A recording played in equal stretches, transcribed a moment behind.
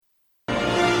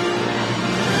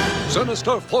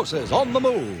Sinister forces on the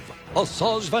move.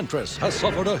 Asajj Ventress has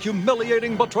suffered a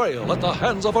humiliating betrayal at the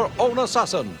hands of her own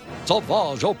assassin,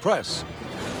 Savage Opress.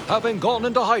 Having gone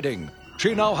into hiding,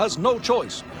 she now has no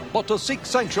choice but to seek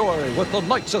sanctuary with the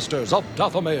Night Sisters of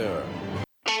Dathomir.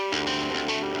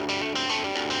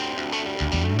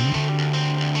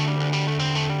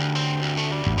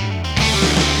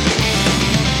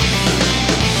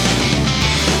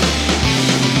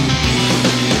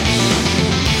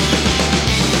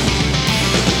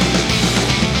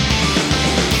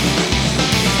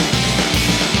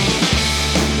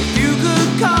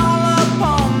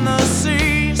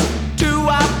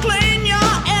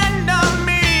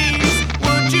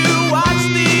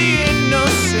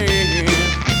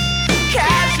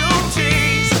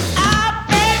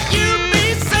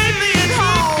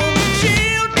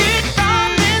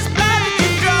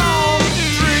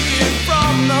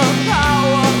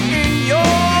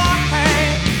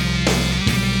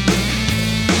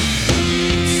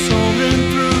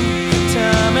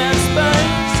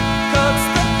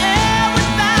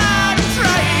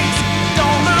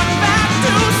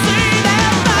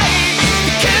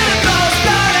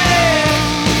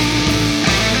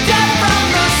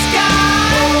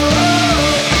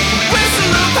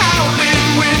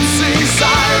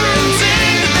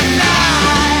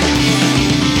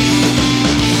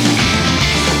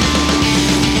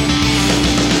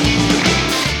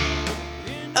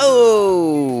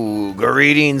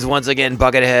 Greetings once again,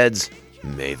 Bucketheads.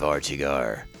 Mavar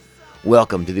Chigar.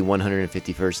 Welcome to the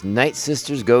 151st Night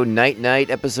Sisters Go Night Night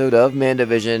episode of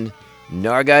Mandavision.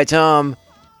 Nargai Tom,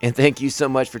 and thank you so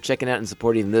much for checking out and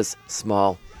supporting this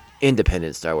small,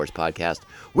 independent Star Wars podcast.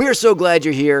 We are so glad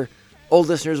you're here. Old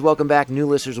listeners, welcome back. New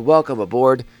listeners, welcome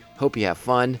aboard. Hope you have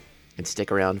fun and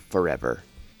stick around forever,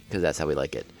 because that's how we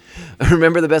like it.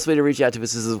 Remember, the best way to reach out to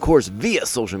us is, of course, via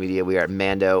social media. We are at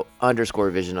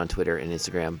Mando_Vision on Twitter and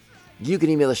Instagram. You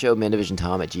can email the show,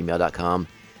 mandavisiontom@gmail.com.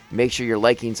 Make sure you're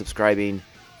liking, subscribing,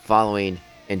 following,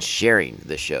 and sharing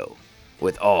the show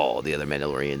with all the other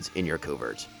Mandalorians in your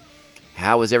covert.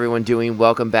 How is everyone doing?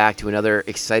 Welcome back to another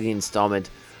exciting installment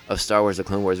of Star Wars The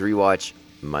Clone Wars Rewatch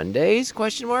Mondays? ?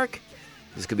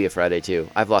 This could be a Friday, too.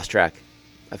 I've lost track.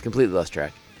 I've completely lost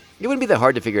track. It wouldn't be that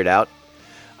hard to figure it out.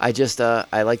 I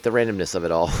like the randomness of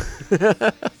it all.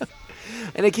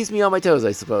 And it keeps me on my toes,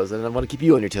 I suppose. And I want to keep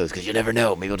you on your toes, because you never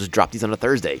know. Maybe I'll just drop these on a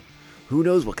Thursday. Who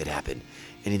knows what could happen?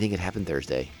 Anything could happen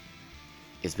Thursday.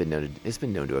 It's been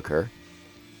known to occur.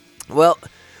 Well,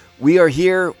 we are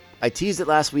here. I teased it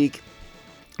last week.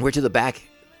 We're to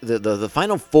the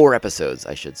final 4 episodes,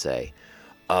 I should say,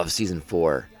 of Season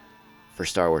 4 for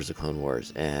Star Wars The Clone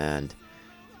Wars. And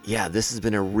yeah, this has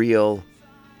been a real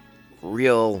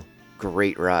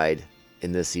great ride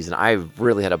in this season. I've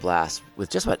really had a blast with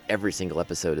just about every single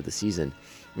episode of the season.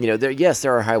 You know, there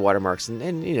are high watermarks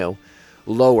and you know,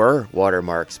 lower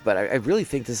watermarks, but I really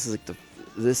think this is like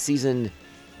this season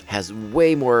has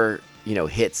way more, you know,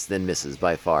 hits than misses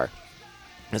by far.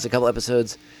 There's a couple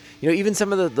episodes, you know, even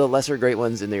some of the lesser great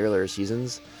ones in the earlier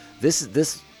seasons.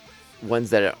 This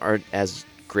ones that aren't as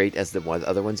great as the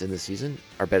other ones in this season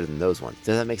are better than those ones.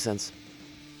 Does that make sense?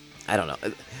 I don't know.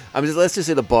 Let's just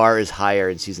say the bar is higher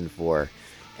in Season 4,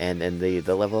 and the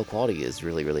level of quality is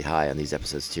really, really high on these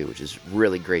episodes too, which is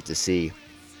really great to see.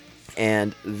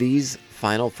 And these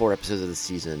final 4 episodes of the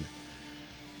season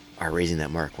are raising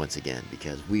that mark once again,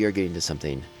 because we are getting to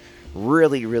something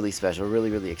really, really special,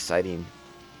 really, really exciting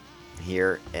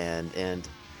here, and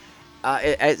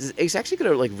it's actually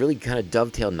going to like really kind of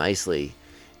dovetail nicely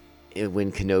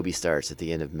when Kenobi starts at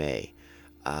the end of May.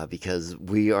 Because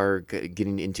we are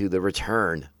getting into the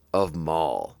return of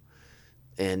Maul,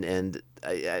 and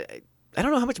I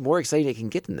don't know how much more exciting it can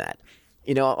get than that.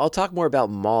 You know, I'll talk more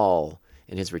about Maul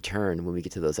and his return when we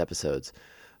get to those episodes,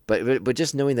 but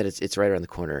just knowing that it's right around the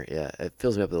corner, yeah, it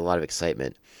fills me up with a lot of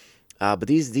excitement. But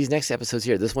these next episodes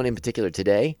here, this one in particular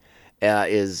today,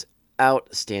 is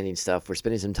outstanding stuff. We're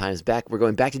spending some time back. We're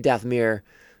going back to Dathomir,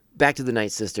 back to the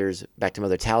Night Sisters, back to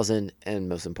Mother Talzin, and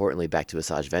most importantly, back to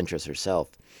Asajj Ventress herself,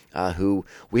 who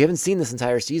we haven't seen this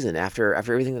entire season. After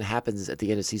everything that happens at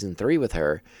the end of Season 3 with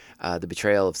her, the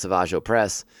betrayal of Savage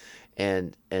Opress,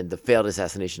 and the failed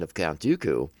assassination of Count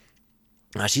Dooku,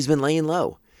 she's been laying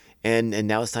low. And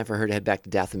now it's time for her to head back to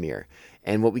Dathomir.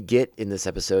 And what we get in this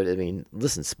episode, I mean,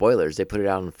 listen, spoilers, they put it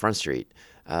out on Front Street.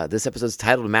 This episode's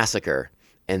titled Massacre.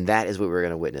 And that is what we're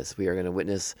going to witness. We are going to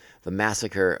witness the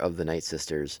massacre of the Night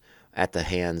Sisters at the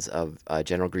hands of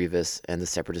General Grievous and the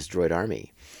Separatist droid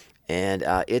army. And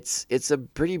it's a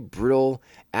pretty brutal,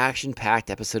 action-packed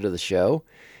episode of the show.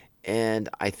 And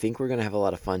I think we're going to have a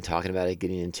lot of fun talking about it,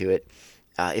 getting into it.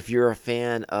 If you're a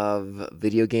fan of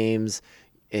video games,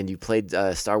 and you played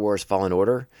Star Wars Fallen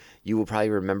Order, you will probably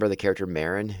remember the character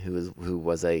Marin, who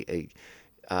was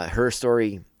her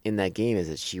story in that game is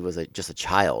that she was just a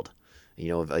child,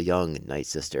 a young Night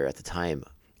Sister at the time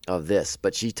of this.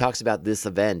 But she talks about this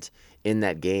event in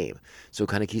that game, so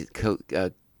kind of creates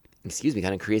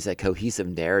that cohesive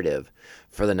narrative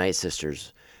for the Night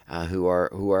Sisters, who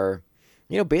are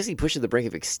basically pushed to the brink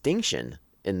of extinction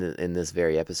in this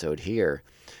very episode here.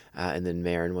 And then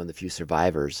Marin, one of the few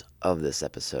survivors of this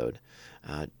episode,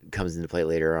 comes into play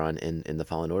later on in the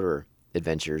Fallen Order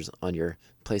adventures on your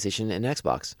PlayStation and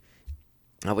Xbox.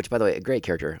 Which, by the way, a great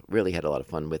character. Really had a lot of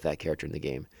fun with that character in the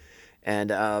game.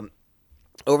 And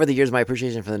over the years, my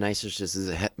appreciation for the Night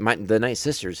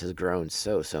Sisters has grown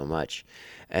so much.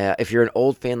 If you're an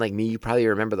old fan like me, you probably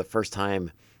remember the first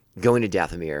time going to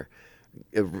Dathomir,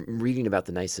 reading about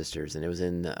the Night Sisters, and it was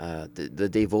in the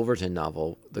Dave Wolverton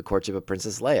novel, The Courtship of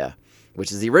Princess Leia,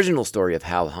 which is the original story of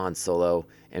how Han Solo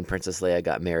and Princess Leia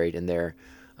got married in their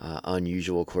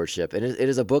unusual courtship. And it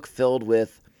is a book filled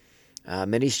with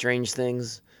many strange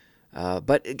things,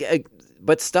 but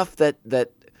stuff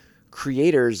that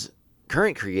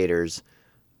current creators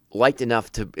liked enough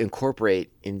to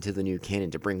incorporate into the new canon,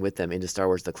 to bring with them into Star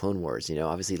Wars The Clone Wars.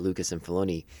 Obviously Lucas and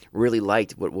Filoni really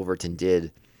liked what Wolverton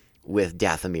did with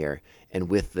Dathomir and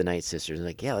with the Night Sisters,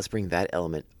 and let's bring that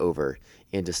element over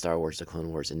into Star Wars The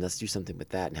Clone Wars, and let's do something with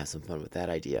that and have some fun with that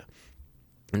idea.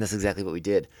 And that's exactly what we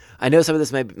did. I know some of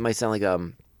this might sound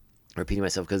like repeating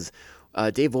myself, because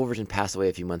Dave Wolverton passed away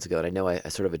a few months ago, and I know I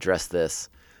sort of addressed this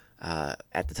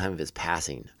at the time of his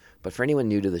passing. But for anyone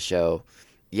new to the show,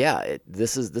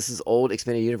 this is old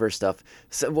Expanded Universe stuff.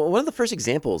 So one of the first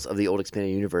examples of the old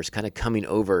Expanded Universe kind of coming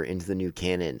over into the new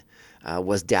canon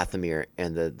was Dathomir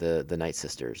and the Night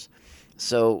Sisters.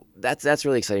 So that's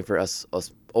really exciting for us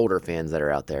older fans that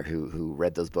are out there who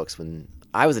read those books when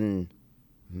I was in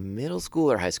middle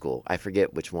school or high school. I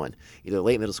forget which one. Either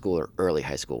late middle school or early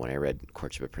high school when I read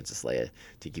Courtship of Princess Leia,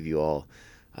 to give you all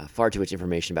far too much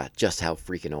information about just how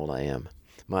freaking old I am.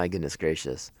 My goodness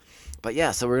gracious. But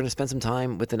so we're going to spend some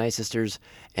time with the Night Sisters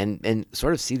and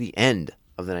sort of see the end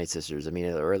of the Night Sisters. I mean,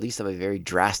 or at least of a very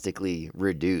drastically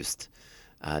reduced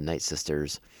Night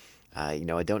Sisters. I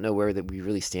don't know where that we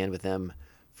really stand with them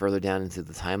further down into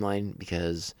the timeline,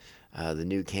 because the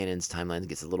new canon's timeline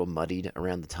gets a little muddied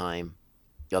around the time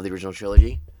of the original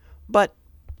trilogy. But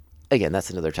again, that's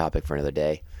another topic for another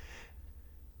day.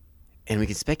 And we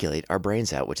can speculate our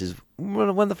brains out, which is one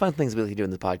of the fun things we like to do in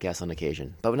the podcast on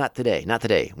occasion. But not today. Not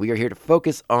today. We are here to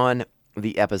focus on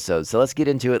the episode. So let's get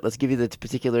into it. Let's give you the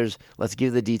particulars. Let's give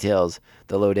you the details,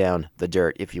 the lowdown, the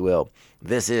dirt, if you will.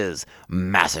 This is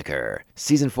Massacre,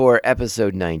 Season 4,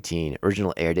 Episode 19.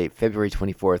 Original air date, February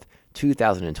 24th,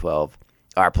 2012.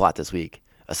 Our plot this week: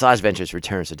 Asajj Ventress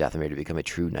returns to Dathomir to become a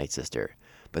true Night Sister.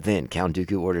 But then Count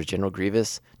Dooku orders General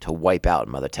Grievous to wipe out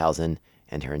Mother Talzin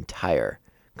and her entire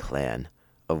clan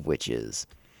of witches.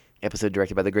 Episode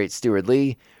directed by the great Stuart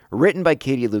Lee, written by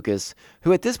Katie Lucas,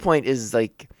 who at this point is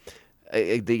like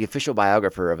the official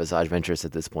biographer of Asajj Ventress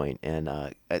at this point, and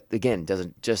again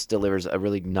delivers a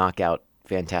really knockout,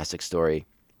 fantastic story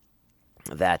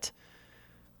that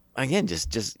again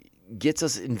just gets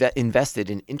us invested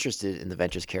and interested in the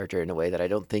Ventress character in a way that I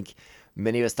don't think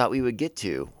many of us thought we would get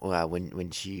to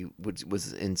when she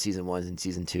was in season 1 and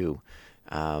season 2.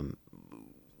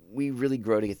 We really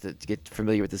grow to get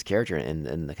familiar with this character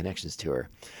and the connections to her.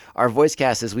 Our voice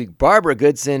cast this week: Barbara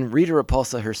Goodson, Rita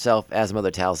Repulsa herself as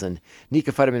Mother Talzin,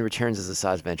 Nika Futterman returns as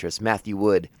Asajj Ventress, Matthew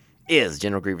Wood is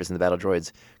General Grievous in the Battle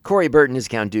Droids, Corey Burton is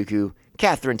Count Dooku,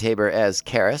 Catherine Tabor as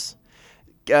Karis,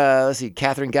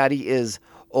 Catherine Gotti is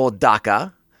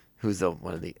Oldaka, who's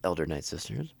one of the elder Night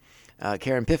Sisters,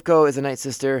 Karen Pifko is a Night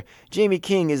Sister, Jamie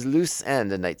King is Luce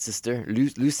and a Night Sister,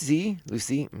 Lucy,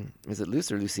 is it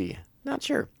Luce or Lucy? Not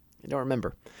sure. I don't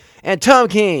remember. And Tom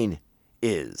Kane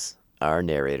is our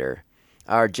narrator.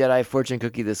 Our Jedi fortune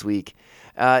cookie this week.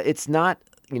 It's not,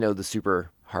 the super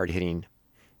hard-hitting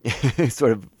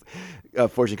sort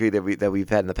of fortune cookie that we've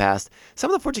had in the past.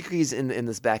 Some of the fortune cookies in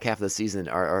this back half of the season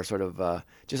are sort of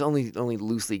just only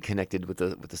loosely connected with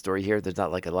the story here. There's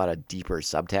not like a lot of deeper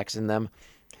subtext in them.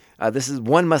 This is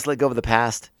one must let go of the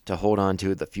past to hold on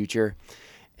to the future,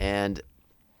 and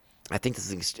I think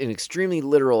this is an extremely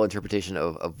literal interpretation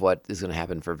of what is going to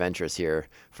happen for Ventress here,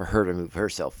 for her to move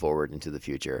herself forward into the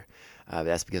future.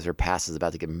 That's because her past is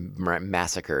about to get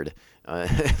massacred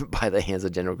by the hands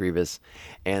of General Grievous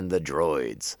and the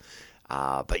droids.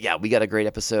 But we got a great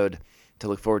episode to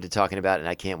look forward to talking about, and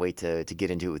I can't wait to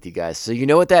get into it with you guys. So you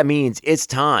know what that means. It's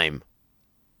time.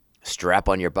 Strap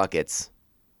on your buckets.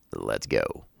 Let's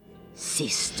go.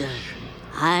 Sister,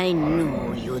 I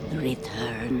knew you'd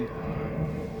return.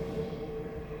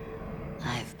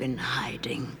 I've been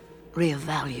hiding,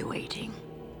 reevaluating.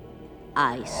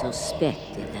 I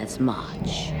suspected as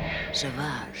much.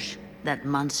 Savage, that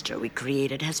monster we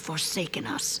created, has forsaken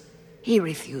us. He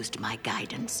refused my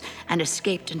guidance and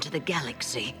escaped into the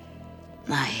galaxy.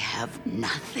 I have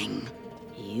nothing.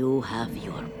 You have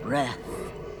your breath,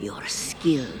 your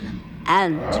skill,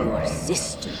 and your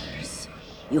sisters.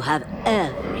 You have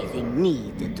everything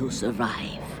needed to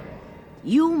survive.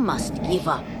 You must give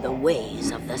up the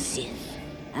ways of the Sith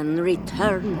and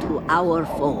return to our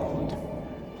fold.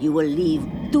 You will leave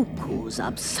Dooku's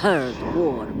absurd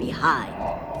war behind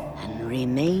and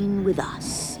remain with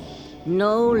us,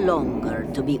 no longer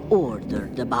to be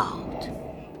ordered about.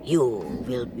 You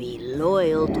will be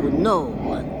loyal to no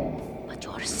one but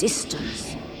your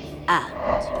sisters and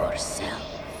yourself.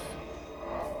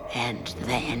 And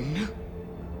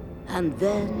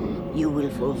then you will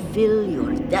fulfill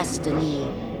your destiny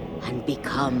and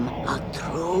become a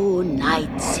true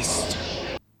Night Sister.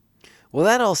 Well,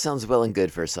 that all sounds well and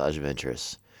good for Asajj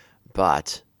Ventress,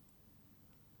 but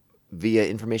via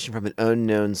information from an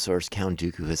unknown source, Count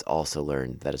Dooku has also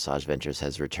learned that Asajj Ventress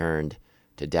has returned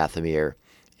to Dathomir,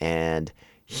 and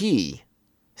he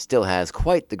still has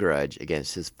quite the grudge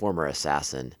against his former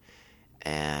assassin,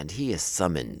 and he has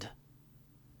summoned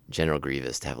General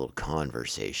Grievous to have a little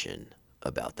conversation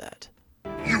about that.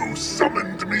 You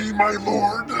summoned me, my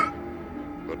lord?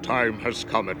 The time has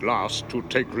come at last to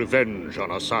take revenge on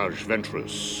Asajj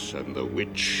Ventress and the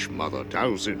witch Mother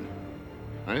Talzin.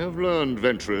 I have learned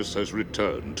Ventress has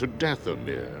returned to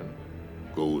Dathomir.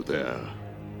 Go there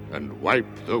and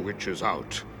wipe the witches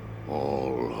out.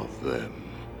 All of them.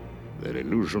 Their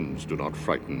illusions do not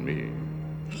frighten me.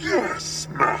 Yes,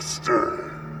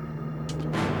 master.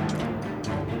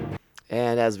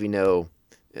 And as we know,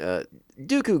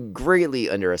 Dooku greatly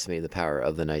underestimated the power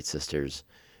of the Night Sisters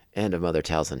and of Mother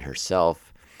Talzin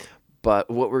herself. But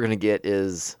what we're going to get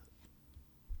is,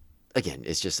 again,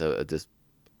 it's just a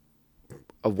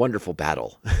wonderful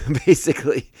battle,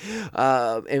 basically.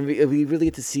 And we really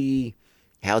get to see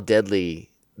how deadly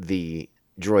the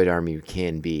droid army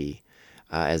can be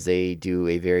as they do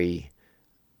a very,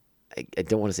 I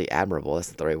don't want to say admirable, that's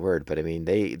not the right word, but I mean,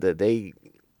 they have a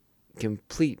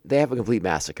complete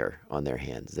massacre on their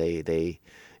hands. They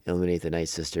eliminate the Night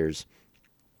Sisters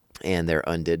and their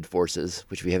undead forces,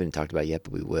 which we haven't talked about yet,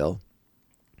 but we will.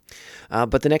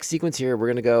 But the next sequence here, we're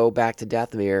going to go back to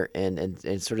Dathomir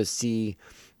and sort of see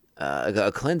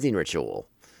a cleansing ritual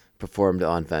performed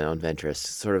on Ventress,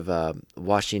 sort of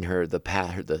washing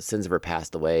the sins of her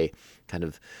past away, kind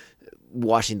of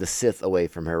washing the Sith away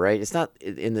from her, right? It's not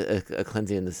a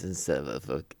cleansing in the sense of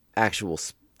an actual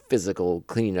physical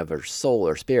cleaning of her soul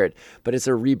or spirit, but it's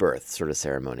a rebirth sort of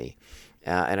ceremony.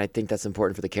 And I think that's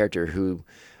important for the character who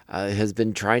has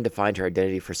been trying to find her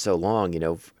identity for so long. You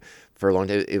know, for a long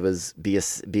time it was be a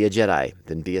Jedi,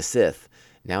 then be a Sith.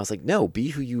 Now it's like, no, be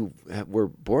who you were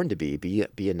born to be.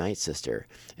 Be a Night Sister.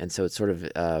 And so it's sort of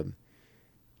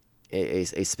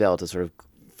a spell to sort of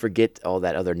forget all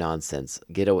that other nonsense.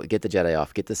 Get the Jedi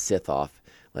off. Get the Sith off.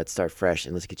 Let's start fresh,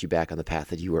 and let's get you back on the path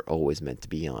that you were always meant to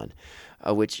be on.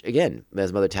 Which, again,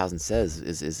 as Mother Talzin says,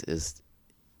 is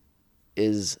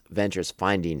Ventress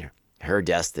finding her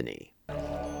destiny.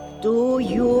 Do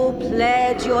you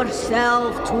pledge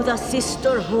yourself to the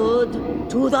sisterhood,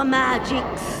 to the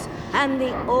magics, and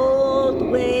the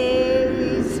old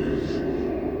ways?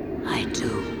 I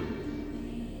do.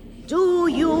 Do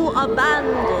you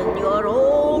abandon your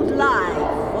old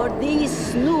life for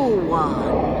this new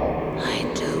one? I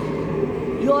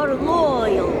do. Your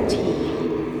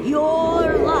loyalty,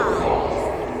 your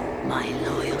life. My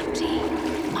loyalty,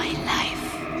 my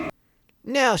life.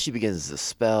 Now she begins the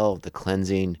spell, the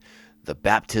cleansing, the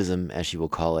baptism, as she will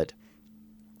call it,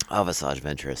 of Asajj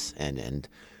Ventress, and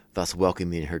thus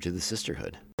welcoming her to the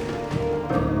sisterhood.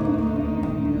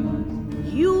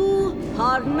 You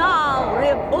are now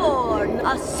reborn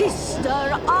a sister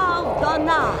of the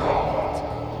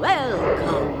night.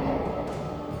 Welcome.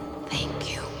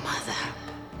 Thank you, Mother.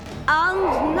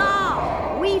 And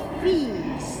now we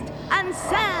feast and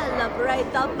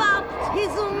celebrate the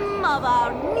baptism of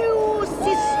our new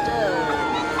sister.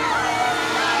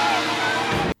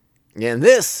 And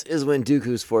this is when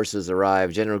Dooku's forces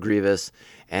arrive. General Grievous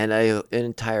and an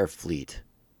entire fleet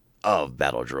of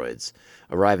battle droids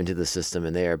arrive into the system,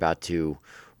 and they are about to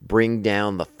bring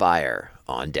down the fire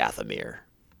on Dathomir.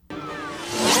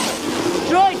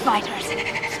 Droid fighters,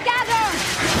 scatter!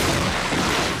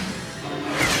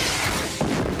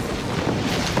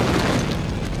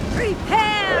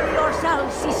 Prepare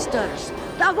yourselves, sisters.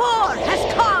 The war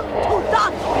has come to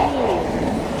Dathomir.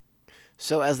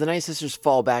 So as the Night Sisters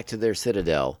fall back to their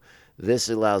citadel, this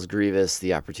allows Grievous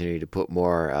the opportunity to put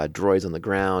more droids on the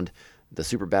ground, the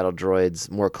super battle droids,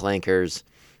 more clankers,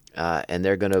 and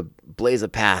they're going to blaze a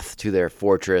path to their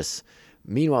fortress.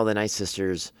 Meanwhile, the Night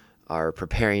Sisters are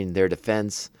preparing their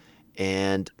defense,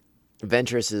 and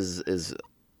Ventress is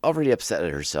already upset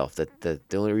at herself that the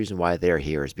only reason why they're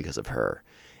here is because of her,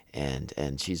 and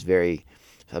she's very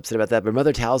upset about that. But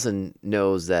Mother Talzin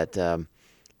knows that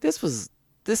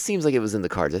this seems like it was in the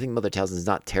cards. I think Mother Talzin is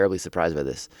not terribly surprised by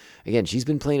this. Again, she's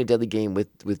been playing a deadly game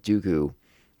with Dooku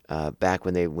back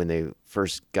when they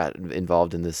first got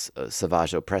involved in this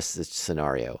Savage Opress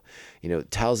scenario. You know,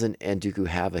 Talzin and Dooku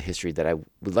have a history that I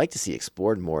would like to see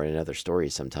explored more in other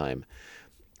stories sometime.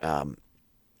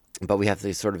 But we have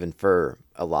to sort of infer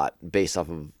a lot based off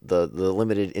of the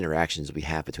limited interactions we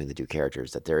have between the two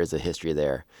characters, that there is a history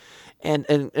there. And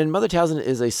Mother Talzin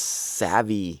is a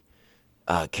savvy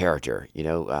character. You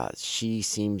know, she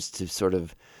seems to sort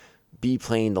of be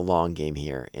playing the long game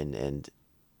here. And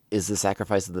is the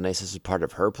sacrifice of the Night Sisters part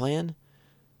of her plan?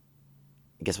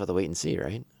 I guess we'll have to wait and see,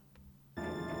 right?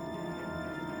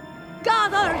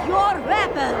 Gather your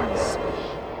weapons!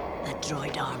 The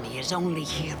droid army is only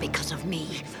here because of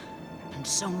me, and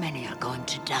so many are going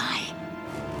to die.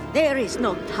 There is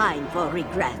no time for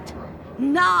regret.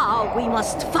 Now we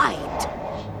must fight!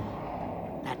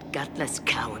 That gutless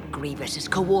coward Grievous is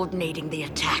coordinating the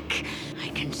attack. I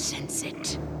can sense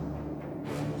it.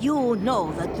 You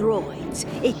know the droids.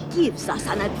 It gives us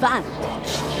an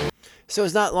advantage. So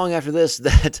it's not long after this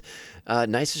that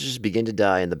Night Sisters begin to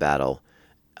die in the battle.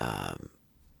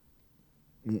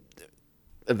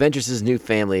 Ventress's new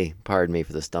family, pardon me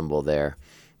for the stumble there,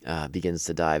 begins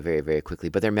to die very, very quickly.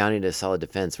 But they're mounting a solid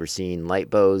defense. We're seeing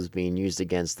light bows being used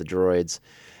against the droids.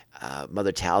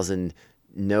 Mother Talzin,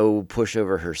 no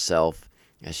pushover herself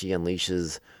as she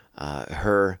unleashes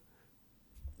her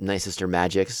Night Sister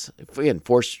magics. Again,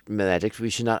 Force magics.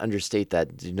 We should not understate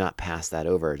that. Do not pass that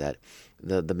over. That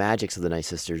the magics of the Night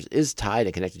Sisters is tied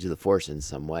and connected to the Force in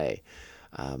some way.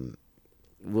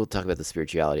 We'll talk about the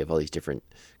spirituality of all these different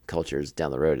cultures down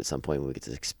the road at some point when we get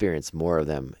to experience more of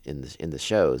them in the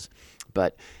shows.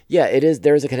 But yeah,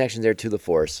 there is a connection there to the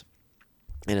Force,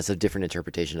 and it's a different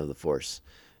interpretation of the Force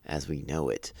as we know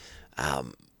it.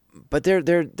 But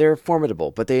they're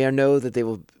formidable, but they know that they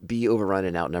will be overrun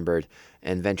and outnumbered.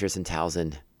 And Ventress and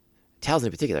Talzin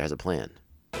in particular, has a plan.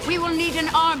 We will need an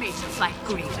army to fight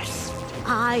Grievous.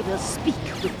 I will speak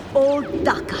with old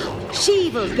Daka.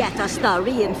 She will get us the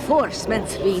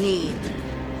reinforcements we need.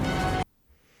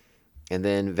 And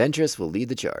then Ventress will lead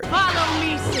the charge. Follow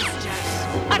me, sisters.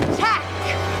 Attack!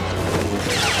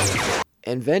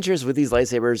 And Ventress with these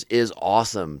lightsabers is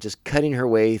awesome, just cutting her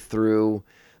way through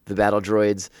the battle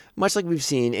droids, much like we've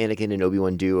seen Anakin and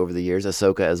Obi-Wan do over the years,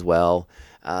 Ahsoka as well.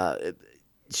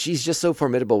 She's just so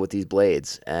formidable with these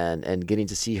blades, and getting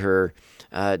to see her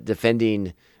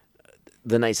defending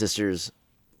the Night Sisters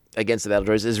against the battle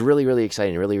droids is really, really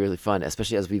exciting, really, really fun,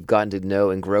 especially as we've gotten to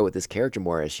know and grow with this character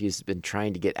more, as she's been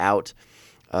trying to get out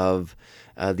of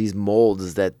these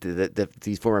molds that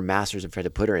these former masters have tried to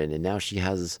put her in, and now she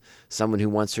has someone who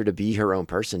wants her to be her own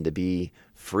person, to be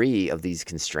free of these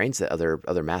constraints that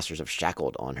other masters have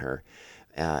shackled on her,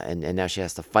 and now she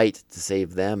has to fight to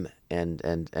save them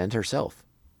and herself.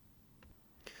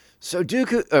 So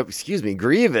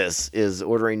Grievous is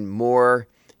ordering more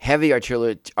heavy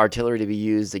artillery to be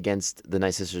used against the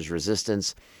Night Sisters'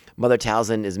 resistance. Mother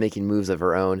Talzin is making moves of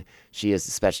her own. She has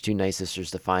dispatched 2 Night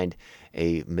Sisters to find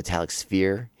a metallic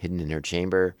sphere hidden in her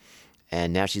chamber.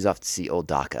 And now she's off to see old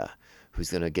Daka,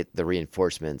 who's going to get the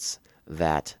reinforcements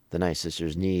that the Night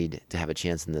Sisters need to have a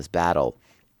chance in this battle.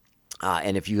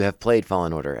 And if you have played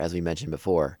Fallen Order, as we mentioned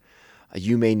before,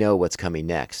 you may know what's coming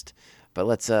next. But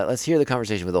let's hear the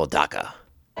conversation with old Daka.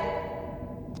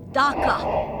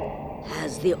 Daka,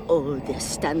 as the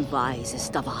oldest and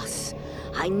wisest of us,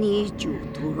 I need you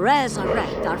to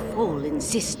resurrect our fallen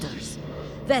sisters.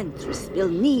 Ventress will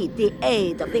need the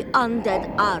aid of the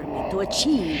undead army to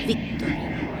achieve victory.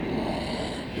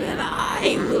 Then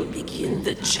I will begin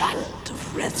the chant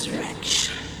of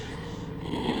resurrection.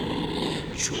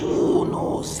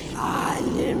 Chunos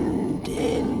lalem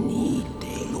deni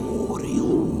deloriulie,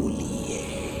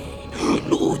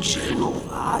 luce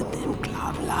novadem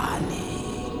clavlane,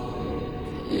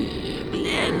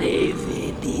 lene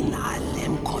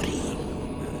vedinalem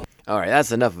corim. All right,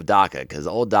 that's enough of Daka, because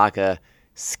old Daka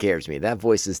scares me. That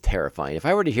voice is terrifying. If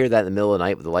I were to hear that in the middle of the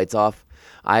night with the lights off,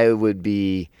 I would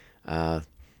be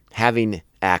having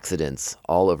accidents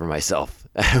all over myself.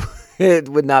 It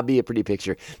would not be a pretty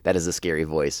picture. That is a scary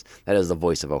voice. That is the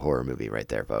voice of a horror movie right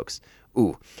there, folks.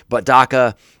 Ooh, but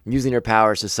Daka, using her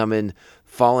powers to summon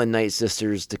fallen Night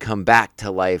Sisters to come back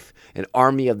to life, an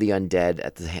army of the undead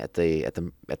at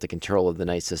the control of the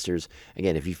Night Sisters.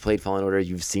 Again, if you've played Fallen Order,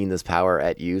 you've seen this power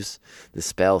at use. The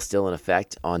spell still in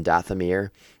effect on Dathomir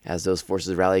as those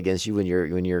forces rally against you when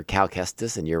you're Cal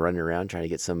Kestis and you're running around trying to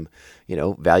get some,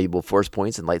 valuable force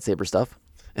points and lightsaber stuff.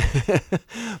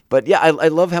 But yeah, I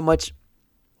love how much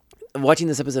watching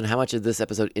this episode, how much of this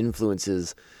episode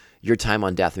influences your time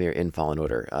on Dathomir in Fallen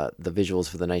Order. The visuals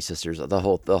for the Night Sisters, the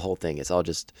whole thing. It's all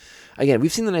just, again,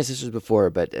 we've seen the Night Sisters before,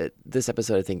 but this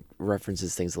episode I think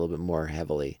references things a little bit more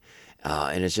heavily,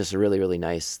 and it's just a really, really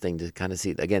nice thing to kind of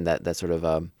see. Again, that sort of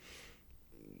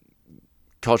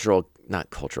not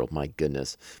cultural, my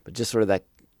goodness, but just sort of that,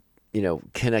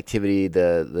 connectivity.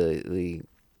 The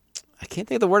I can't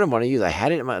think of the word I want to use. I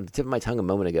had it on the tip of my tongue a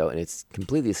moment ago, and it's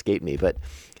completely escaped me, but.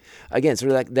 Again,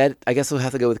 sort of that I guess we'll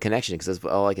have to go with connection because that's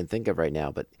all I can think of right now.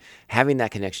 But having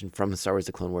that connection from Star Wars: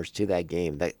 The Clone Wars to that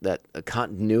game, that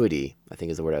continuity, I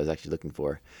think is the word I was actually looking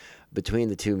for, between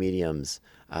the two mediums,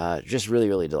 just really,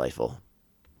 really delightful.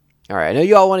 All right, I know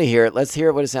you all want to hear it. Let's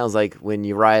hear what it sounds like when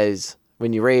you raise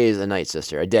a Night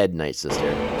Sister, a dead Night Sister.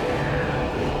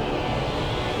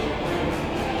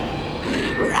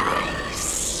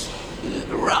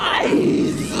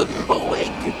 Rise, awake,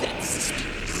 dead sisters.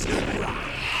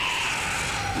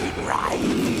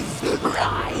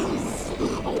 Rise,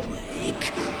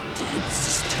 awake, dead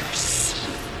sisters.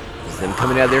 It's them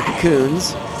coming out of their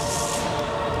cocoons,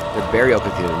 their burial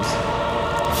cocoons.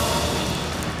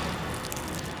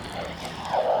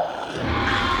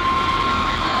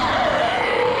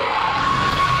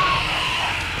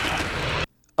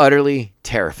 Utterly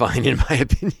terrifying, in my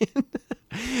opinion.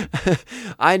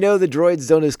 I know the droids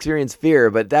don't experience fear,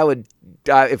 but that would,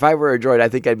 if I were a droid, I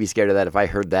think I'd be scared of that. If I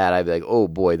heard that, I'd be like, oh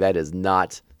boy, that is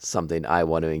not something I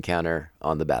want to encounter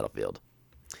on the battlefield.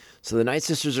 So the Night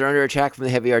Sisters are under attack from the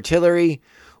heavy artillery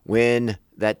when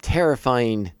that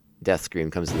terrifying death scream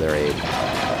comes to their aid.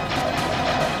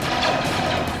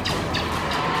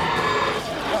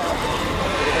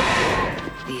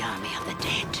 The army of the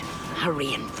dead are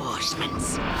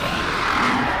reinforcements.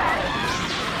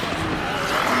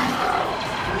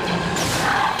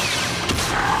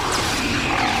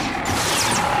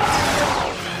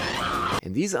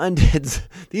 And these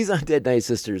undead Night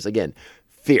Sisters, again,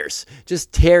 fierce,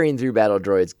 just tearing through battle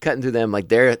droids, cutting through them like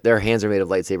their hands are made of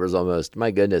lightsabers almost.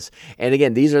 My goodness! And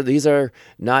again, these are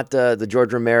not the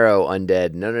George Romero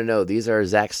undead. No. These are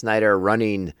Zack Snyder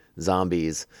running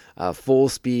zombies, full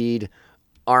speed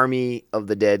army of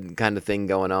the dead kind of thing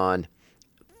going on.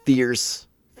 Fierce,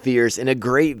 and a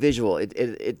great visual.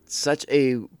 It's such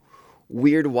a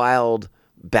weird, wild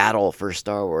battle for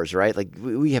Star Wars, right? Like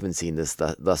we haven't seen this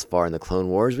thus far in the Clone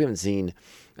Wars. We haven't seen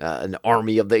an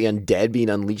army of the undead being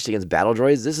unleashed against battle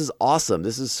droids. This is awesome.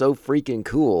 This is so freaking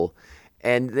cool.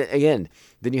 And again,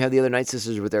 then you have the other Night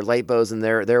Sisters with their light bows and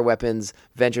their weapons.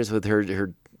 Ventress with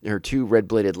her two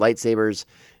red-bladed lightsabers,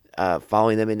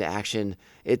 following them into action.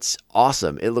 It's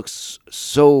awesome. It looks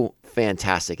so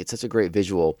fantastic. It's such a great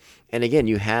visual. And again,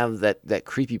 you have that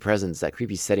creepy presence, that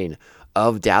creepy setting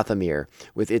of Dathomir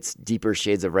with its deeper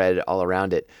shades of red all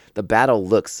around it. The battle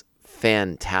looks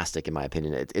fantastic, in my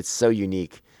opinion. It's so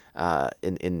unique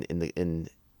in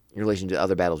relation to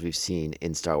other battles we've seen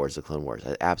in Star Wars: The Clone Wars.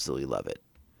 I absolutely love it.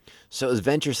 So as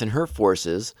Ventress and her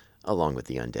forces, along with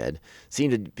the undead,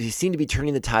 seem to be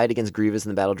turning the tide against Grievous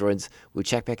and the battle droids, we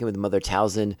check back in with Mother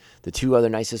Talzin. The two other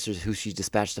Night Sisters who she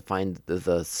dispatched to find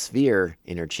the sphere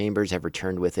in her chambers have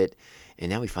returned with it. And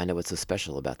now we find out what's so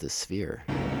special about this sphere.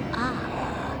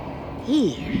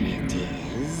 Here it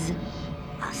is.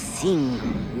 A single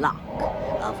lock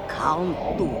of Count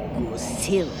Dooku's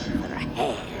silver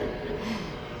hair.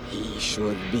 He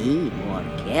should be more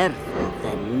careful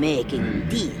than making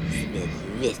deals with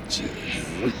witches.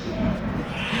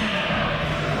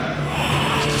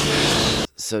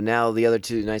 So now the other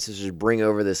two Night Sisters bring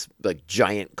over this like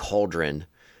giant cauldron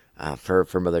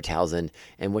for Mother Talzin,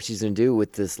 and what she's going to do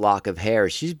with this lock of hair,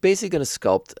 she's basically going to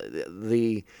sculpt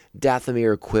the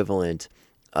Dathomir equivalent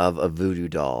of a voodoo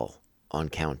doll on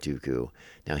Count Dooku.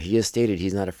 Now, he has stated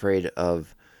he's not afraid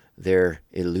of their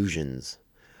illusions,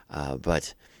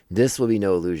 but this will be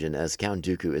no illusion, as Count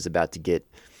Dooku is about to get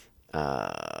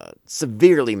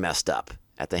severely messed up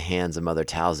at the hands of Mother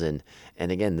Talzin.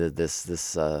 And again,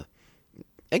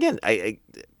 I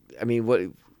mean, what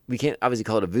we can't obviously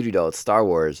call it a voodoo doll. It's Star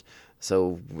Wars,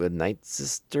 so a Night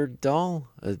Sister doll,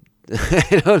 a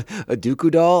Dooku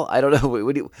doll. I don't know.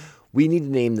 We need to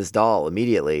name this doll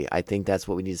immediately. I think that's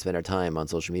what we need to spend our time on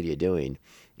social media doing,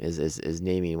 is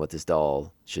naming what this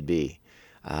doll should be.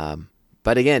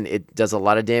 But again, it does a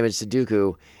lot of damage to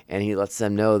Dooku, and he lets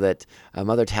them know that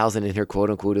Mother Talzin and her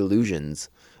quote-unquote illusions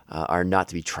are not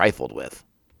to be trifled with.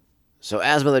 So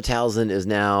as Mother Talzin is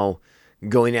now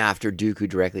going after Dooku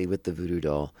directly with the voodoo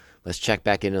doll, let's check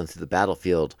back in onto the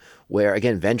battlefield, where,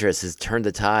 again, Ventress has turned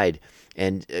the tide.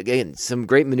 And, again, some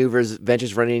great maneuvers.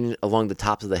 Ventress running along the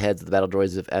tops of the heads of the battle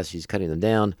droids as she's cutting them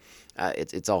down.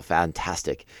 It's all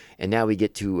fantastic. And now we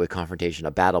get to a confrontation,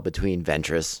 a battle between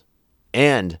Ventress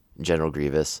and General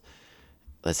Grievous.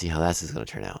 Let's see how this is going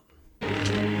to turn out.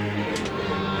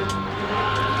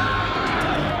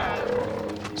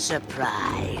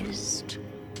 Surprised?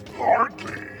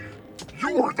 Hardly.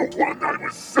 You are the one I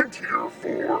was sent here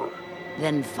for.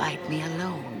 Then fight me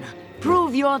alone.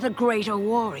 Prove you're the greater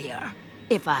warrior.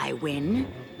 If I win,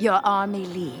 your army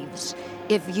leaves.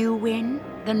 If you win,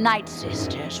 the Night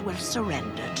Sisters will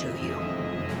surrender to you.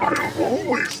 I have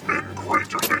always been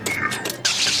greater than you.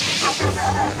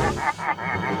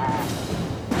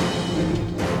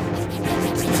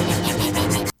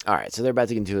 All right, so they're about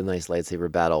to get into a nice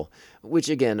lightsaber battle, which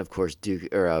again, of course,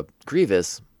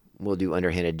 Grievous will do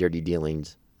underhanded, dirty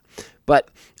dealings. But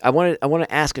I want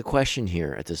to ask a question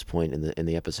here at this point in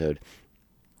the episode.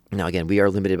 Now, again, we are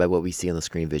limited by what we see on the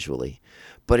screen visually,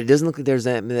 but it doesn't look like there's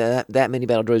that many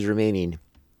battle droids remaining.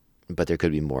 But there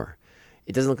could be more.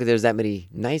 It doesn't look like there's that many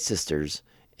Night Sisters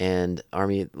and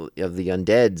Army of the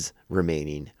Undeads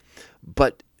remaining.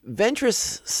 But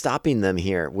Ventress stopping them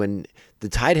here when the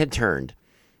tide had turned,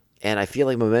 and I feel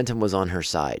like momentum was on her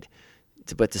side.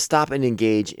 But to stop and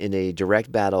engage in a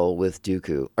direct battle with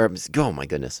Dooku, or oh my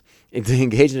goodness, to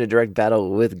engage in a direct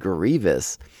battle with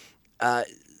Grievous,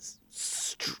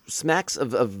 smacks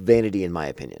of vanity in my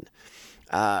opinion.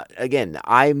 Again,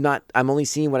 I'm only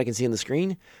seeing what I can see on the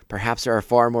screen. Perhaps there are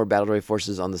far more battle droid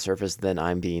forces on the surface than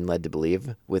I'm being led to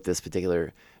believe with this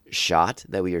particular shot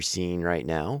that we are seeing right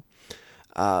now.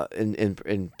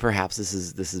 And perhaps this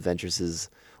is Ventress's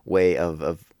way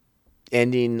of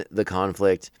ending the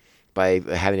conflict by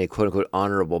having a quote-unquote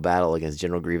honorable battle against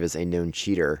General Grievous, a known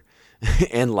cheater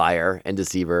and liar and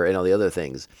deceiver and all the other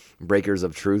things. Breakers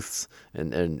of truths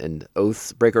and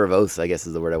oaths. Breaker of oaths, I guess,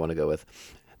 is the word I want to go with.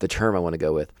 The term I want to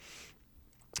go with.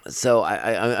 So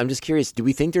I'm just curious, do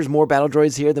we think there's more battle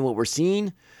droids here than what we're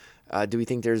seeing? Do we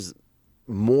think there's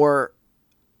more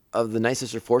of the Night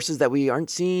Sister forces that we aren't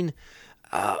seeing?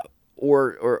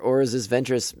 Or is this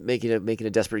Ventress making a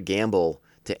desperate gamble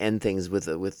to end things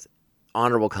with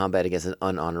honorable combat against an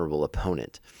unhonorable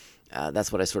opponent?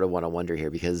 That's what I sort of want to wonder here,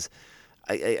 because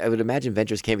I would imagine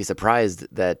Ventress can't be surprised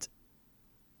that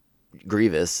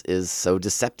Grievous is so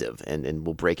deceptive and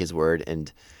will break his word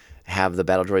and have the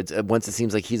battle droids, once it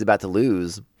seems like he's about to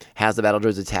lose, has the battle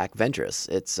droids attack Ventress.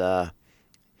 It's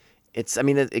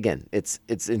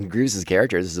in Grievous's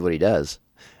character. This is what he does.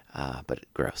 But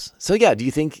gross. So yeah, do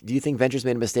you think Ventress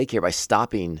made a mistake here by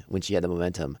stopping when she had the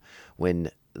momentum, when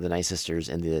the Night Sisters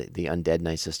and the undead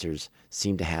Night Sisters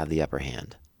seem to have the upper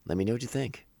hand? Let me know what you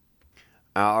think.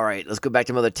 All right, let's go back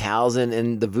to Mother Talzin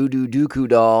and the Voodoo Dooku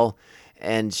doll,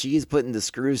 and she's putting the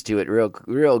screws to it real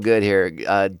good here.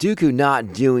 Dooku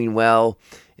not doing well.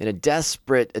 In a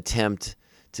desperate attempt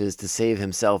to save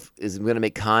himself, is going to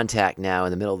make contact now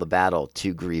in the middle of the battle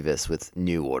to Grievous with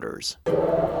new orders.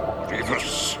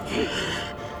 Grievous,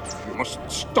 you must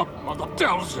stop Mother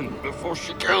Talzin before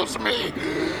she kills me.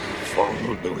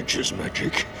 Follow the witch's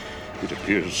magic. It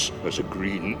appears as a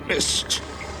green mist.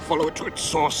 Follow it to its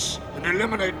source and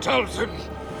eliminate Talzin.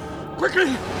 Quickly!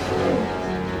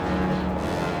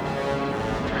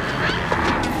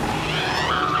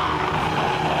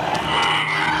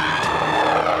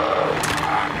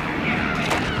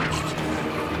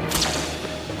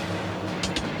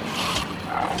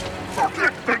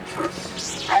 Forget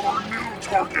Ventress. Our new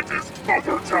target is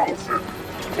Mother Talzin.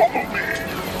 Follow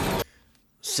me.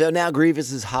 So now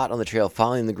Grievous is hot on the trail,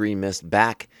 following the green mist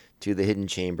back to the hidden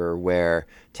chamber where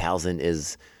Talzin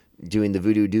is doing the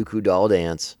Voodoo Dooku doll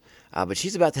dance. But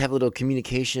she's about to have a little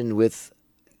communication with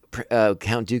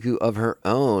Count Dooku of her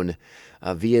own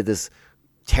via this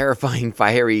terrifying,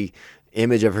 fiery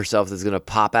image of herself that's going to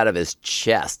pop out of his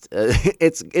chest.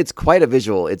 It's quite a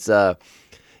visual. It's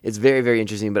very, very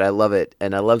interesting, but I love it.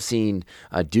 And I love seeing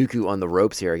Dooku on the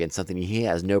ropes here against something he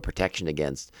has no protection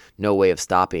against, no way of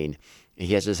stopping. He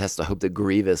just has to hope that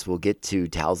Grievous will get to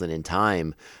Talzin in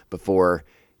time before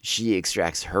she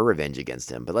extracts her revenge against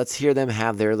him. But let's hear them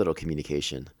have their little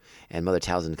communication. And Mother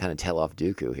Talzin kind of tell off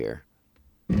Dooku here.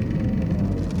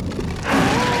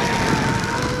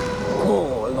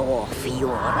 Call off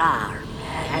your arm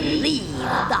and leave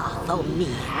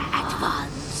Dathomir at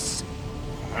once.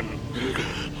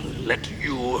 can let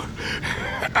you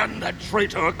and that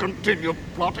traitor continue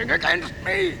plotting against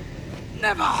me.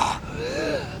 Never.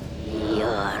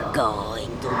 You're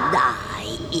going to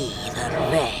die either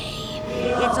way.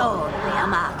 It's only a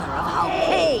matter of how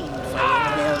painful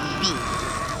it will be.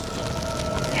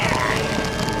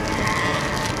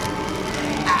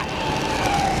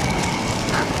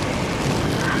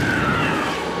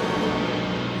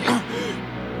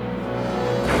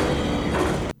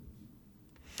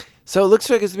 So it looks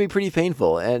like it's going to be pretty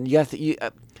painful. And you have to,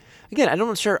 again, I'm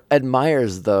not sure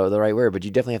admires the right word, but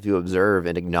you definitely have to observe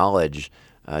and acknowledge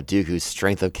Dooku's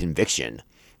strength of conviction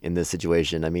in this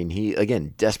situation. I mean, he,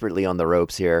 again, desperately on the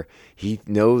ropes here. He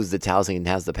knows that Talzin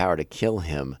has the power to kill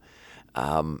him.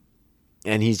 And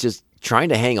he's just trying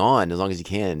to hang on as long as he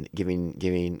can,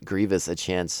 giving Grievous a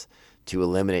chance to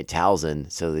eliminate Talzin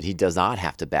so that he does not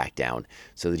have to back down,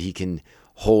 so that he can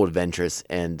hold Ventress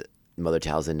and Mother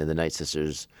Talzin and the Night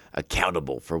Sisters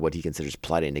accountable for what he considers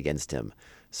plotting against him.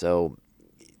 So,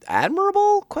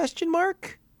 admirable? Question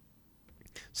mark?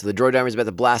 So the droid army is about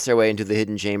to blast their way into the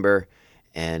hidden chamber,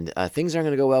 and things aren't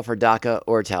going to go well for Daka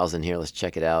or Talzin here. Let's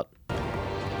check it out.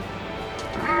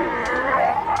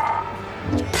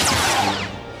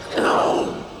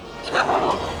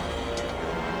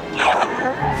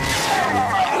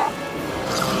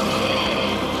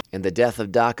 And the death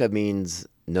of Daka means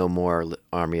no more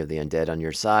army of the undead on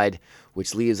your side,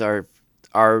 which leaves our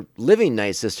living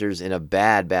Night Sisters in a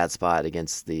bad spot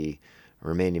against the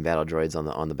remaining battle droids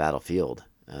on the battlefield,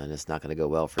 and it's not going to go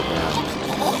well for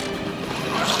them.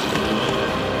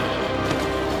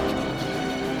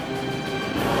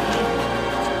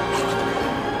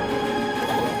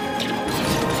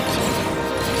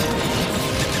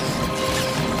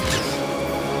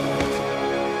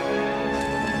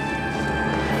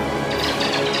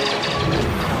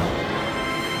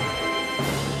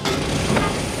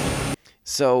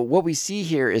 So what we see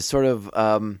here is sort of,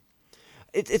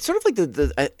 it's sort of like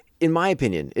in my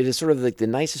opinion, it is sort of like the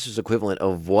Night Sisters equivalent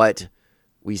of what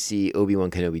we see Obi-Wan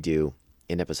Kenobi do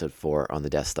in Episode 4 on the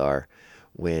Death Star,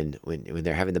 when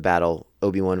they're having the battle,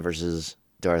 Obi-Wan versus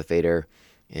Darth Vader,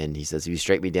 and he says, "If you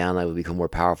strike me down, I will become more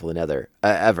powerful than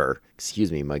ever."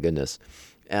 Excuse me, my goodness,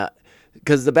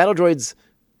 because the battle droids,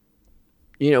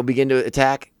 begin to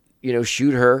attack,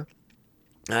 shoot her.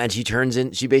 And she turns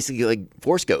in, she basically like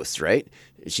force ghosts, right?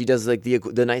 She does like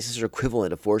the Night Sister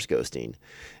equivalent of force ghosting,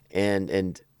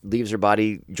 and leaves her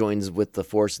body, joins with the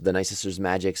force, the Night Sister's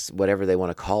magics, whatever they want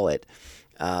to call it,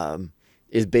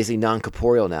 is basically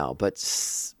non-corporeal now,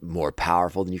 but more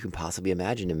powerful than you can possibly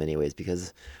imagine in many ways,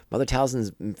 because Mother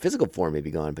Talzin's physical form may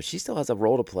be gone, but she still has a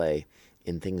role to play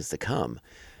in things to come.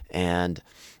 And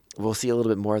we'll see a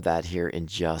little bit more of that here in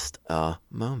just a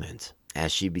moment, as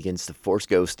she begins to force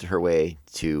ghost her way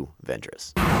to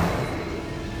Ventress.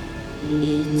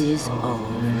 It is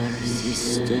over,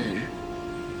 sister.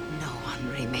 No one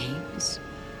remains.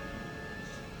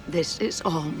 This is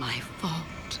all my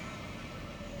fault.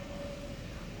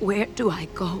 Where do I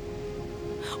go?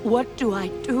 What do I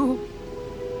do?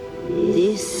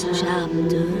 This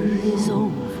chapter is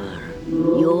over.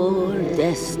 Your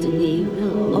destiny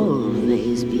will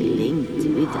always be linked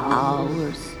with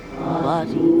ours. But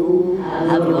you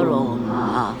have your own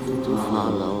path to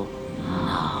follow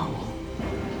now.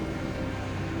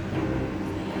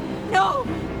 No!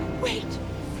 Wait!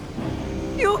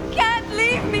 You can't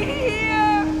leave me here!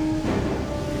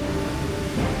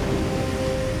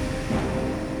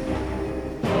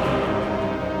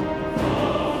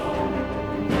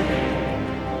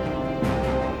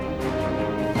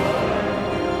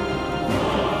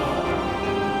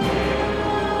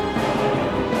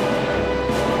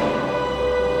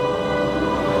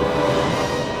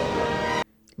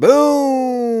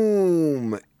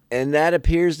 Boom! And that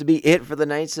appears to be it for the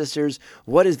Night Sisters.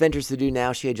 What is Ventress to do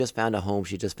now? She had just found a home.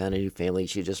 She had just found a new family.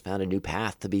 She had just found a new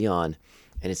path to be on.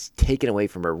 And it's taken away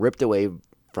from her, ripped away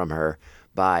from her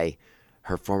by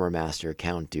her former master,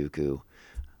 Count Dooku.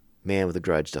 Man with a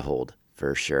grudge to hold,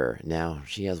 for sure. Now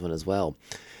she has one as well.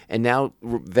 And now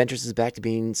Ventress is back to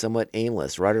being somewhat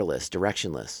aimless, rudderless,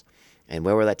 directionless. And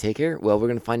where will that take her? Well, we're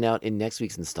going to find out in next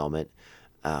week's installment.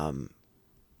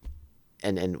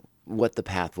 And what the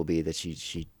path will be that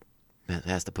she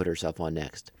has to put herself on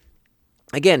next.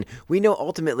 Again, we know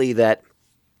ultimately that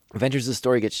Ventress'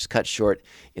 story gets cut short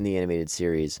in the animated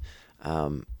series,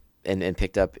 and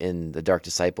picked up in the Dark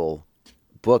Disciple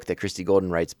book that Christy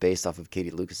Golden writes based off of Katie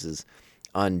Lucas's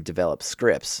undeveloped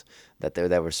scripts that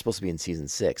were supposed to be in season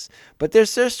 6. But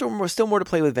there's still more to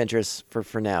play with Ventress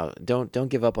for now. Don't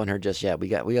give up on her just yet. We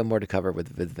got more to cover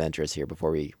with Ventress here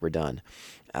before we're done.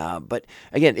 But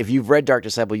again, if you've read Dark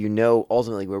Disciple, you know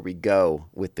ultimately where we go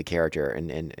with the character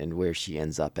and where she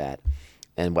ends up at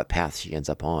and what path she ends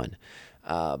up on.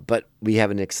 But we have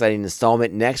an exciting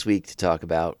installment next week to talk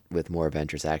about with more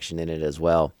Ventress action in it as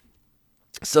well.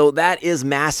 So that is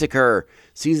Massacre,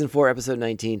 Season 4, Episode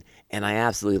 19, and I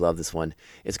absolutely love this one.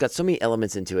 It's got so many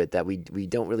elements into it that we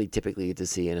don't really typically get to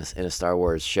see in a Star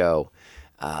Wars show.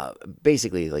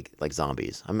 Basically, like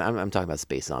zombies. I'm talking about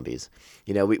space zombies.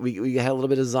 You know, we had a little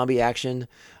bit of zombie action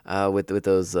with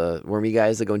those wormy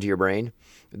guys that go into your brain.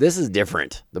 This is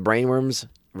different. The brainworms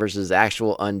versus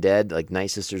actual undead, like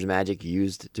Night Sisters magic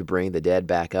used to bring the dead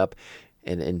back up.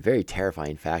 In very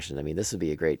terrifying fashion. I mean, this would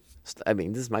be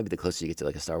this might be the closest you get to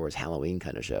like a Star Wars Halloween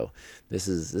kind of show. This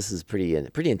is pretty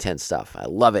intense stuff. I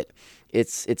love it.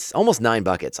 It's almost 9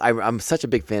 buckets. I'm such a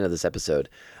big fan of this episode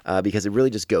because it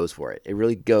really just goes for it. It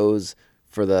really goes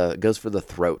for the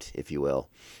throat, if you will.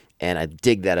 And I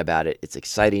dig that about it. It's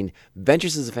exciting.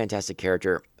 Ventress is a fantastic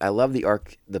character. I love the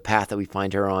arc, the path that we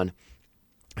find her on,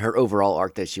 her overall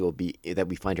arc that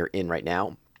we find her in right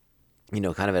now. You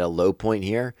know, kind of at a low point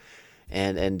here.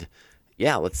 And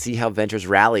yeah, let's see how Ventress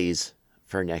rallies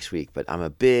for next week. But I'm a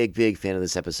big fan of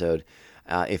this episode.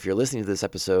 If you're listening to this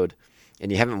episode and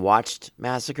you haven't watched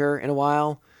Massacre in a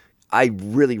while, I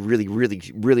really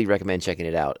recommend checking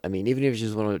it out. I mean, even if you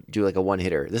just want to do like a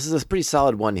one-hitter, this is a pretty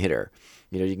solid one-hitter.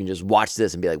 You know, you can just watch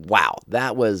this and be like, wow,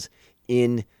 that was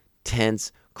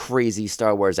intense, crazy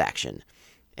Star Wars action.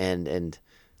 And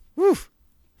woof,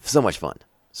 so much fun.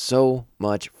 So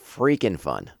much freaking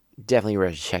fun.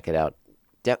 Definitely check it out.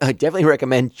 Definitely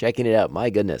recommend checking it out.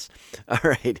 My goodness. All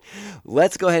right.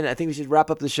 Let's go ahead and I think we should wrap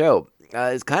up the show.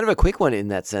 It's kind of a quick one in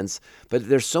that sense, but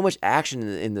there's so much action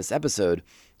in this episode.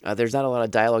 There's not a lot of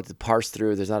dialogue to parse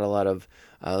through. There's not a lot of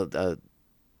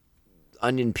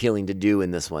onion peeling to do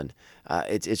in this one.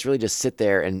 It's really just sit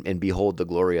there and behold the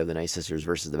glory of the Night Sisters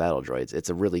versus the Battle Droids. It's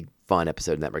a really fun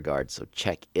episode in that regard, so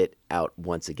check it out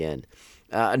once again.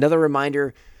 Another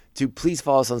reminder to please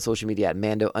follow us on social media at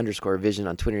Mando_Vision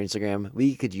on Twitter and Instagram.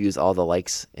 We could use all the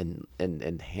likes and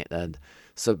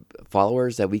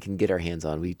followers that we can get our hands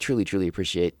on. We truly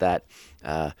appreciate that.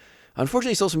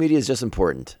 Unfortunately, social media is just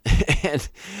important, and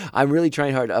I'm really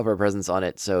trying hard to up our presence on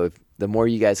it. So if the more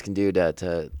you guys can do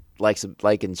to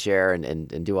like and share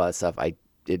and do all that stuff,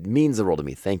 it means the world to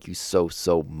me. Thank you so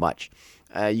much.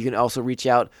 You can also reach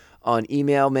out on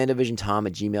email,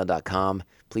 mandovisiontom@gmail.com.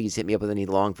 Please hit me up with any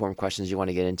long-form questions you want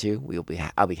to get into.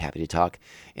 I'll be happy to talk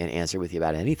and answer with you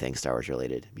about anything Star Wars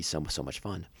related. It'd be so much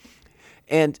fun.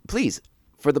 And please,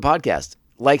 for the podcast,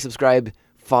 like, subscribe,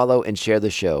 follow, and share the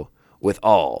show with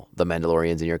all the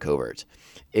Mandalorians in your covert.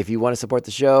 If you want to support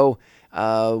the show,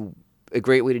 a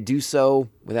great way to do so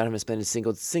without having to spend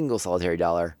a single solitary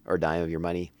dollar or dime of your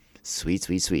money, sweet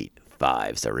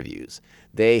 5-star reviews.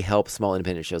 They help small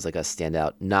independent shows like us stand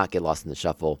out, not get lost in the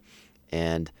shuffle,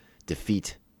 and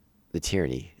defeat the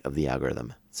tyranny of the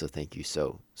algorithm. So thank you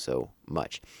so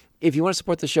much. If you want to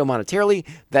support the show monetarily,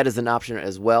 that is an option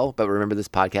as well. But remember, this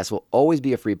podcast will always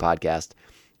be a free podcast.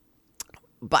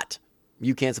 But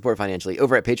you can support financially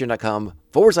over at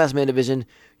patreon.com/Mandovision.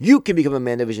 You can become a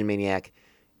Mandovision maniac,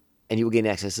 and you will gain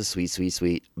access to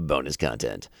sweet bonus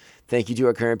content. Thank you to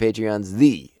our current Patreons,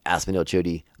 the Aspinall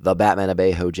Chody, the Batman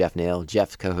Abejo, Jeff Nail.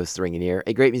 Jeff co-hosts The Ring and Ear,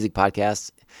 a great music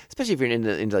podcast, especially if you're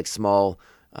into like smaller,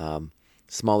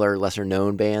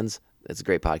 lesser-known bands. That's a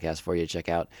great podcast for you to check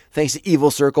out. Thanks to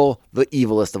Evil Circle, the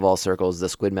evilest of all circles, the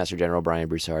Squidmaster General Brian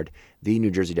Broussard, the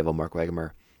New Jersey Devil Mark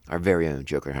Wegemer, our very own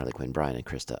Joker and Harley Quinn Brian and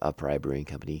Krista of Pariah Brewing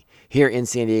Company here in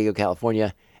San Diego,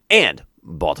 California, and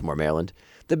Baltimore, Maryland,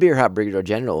 the Beer Hop Brigadier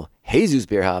General Jesus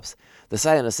Beer Hops, the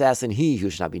silent assassin, he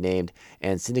who should not be named,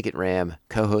 and Syndicate Ram,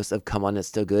 co-host of Come On It's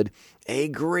Still Good, a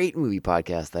great movie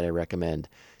podcast that I recommend.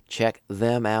 Check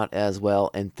them out as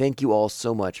well. And thank you all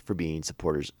so much for being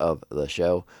supporters of the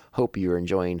show. Hope you're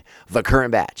enjoying the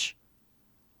current batch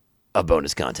of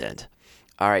bonus content.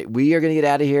 All right, we are going to get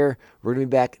out of here. We're going to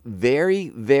be back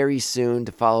very soon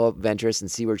to follow up Ventress and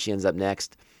see where she ends up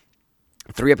next.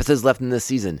 3 episodes left in this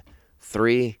season.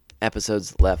 3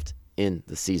 episodes left in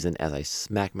the season as I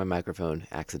smacked my microphone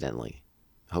accidentally.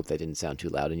 Hope that didn't sound too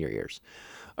loud in your ears.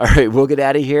 All right, we'll get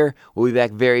out of here. We'll be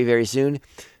back very soon.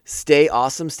 Stay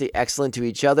awesome. Stay excellent to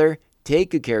each other.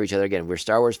 Take good care of each other. Again, we're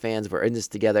Star Wars fans. We're in this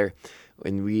together.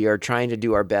 And we are trying to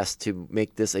do our best to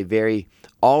make this a very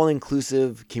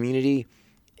all-inclusive community.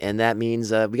 And that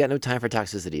means we got no time for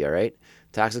toxicity, all right?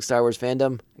 Toxic Star Wars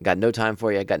fandom, got no time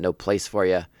for you. Got no place for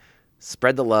you.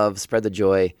 Spread the love, spread the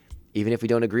joy. Even if we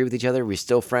don't agree with each other, we're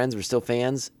still friends, we're still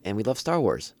fans, and we love Star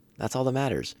Wars. That's all that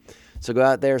matters. So go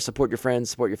out there, support your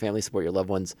friends, support your family, support your loved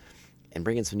ones, and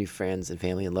bring in some new friends and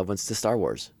family and loved ones to Star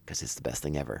Wars, because it's the best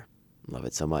thing ever. Love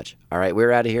it so much. All right,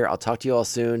 we're out of here. I'll talk to you all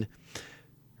soon.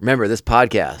 Remember, this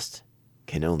podcast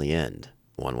can only end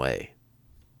one way.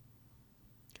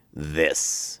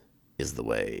 This is the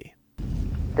way.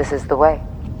 This is the way.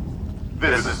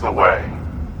 This is the way.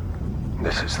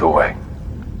 This is the way.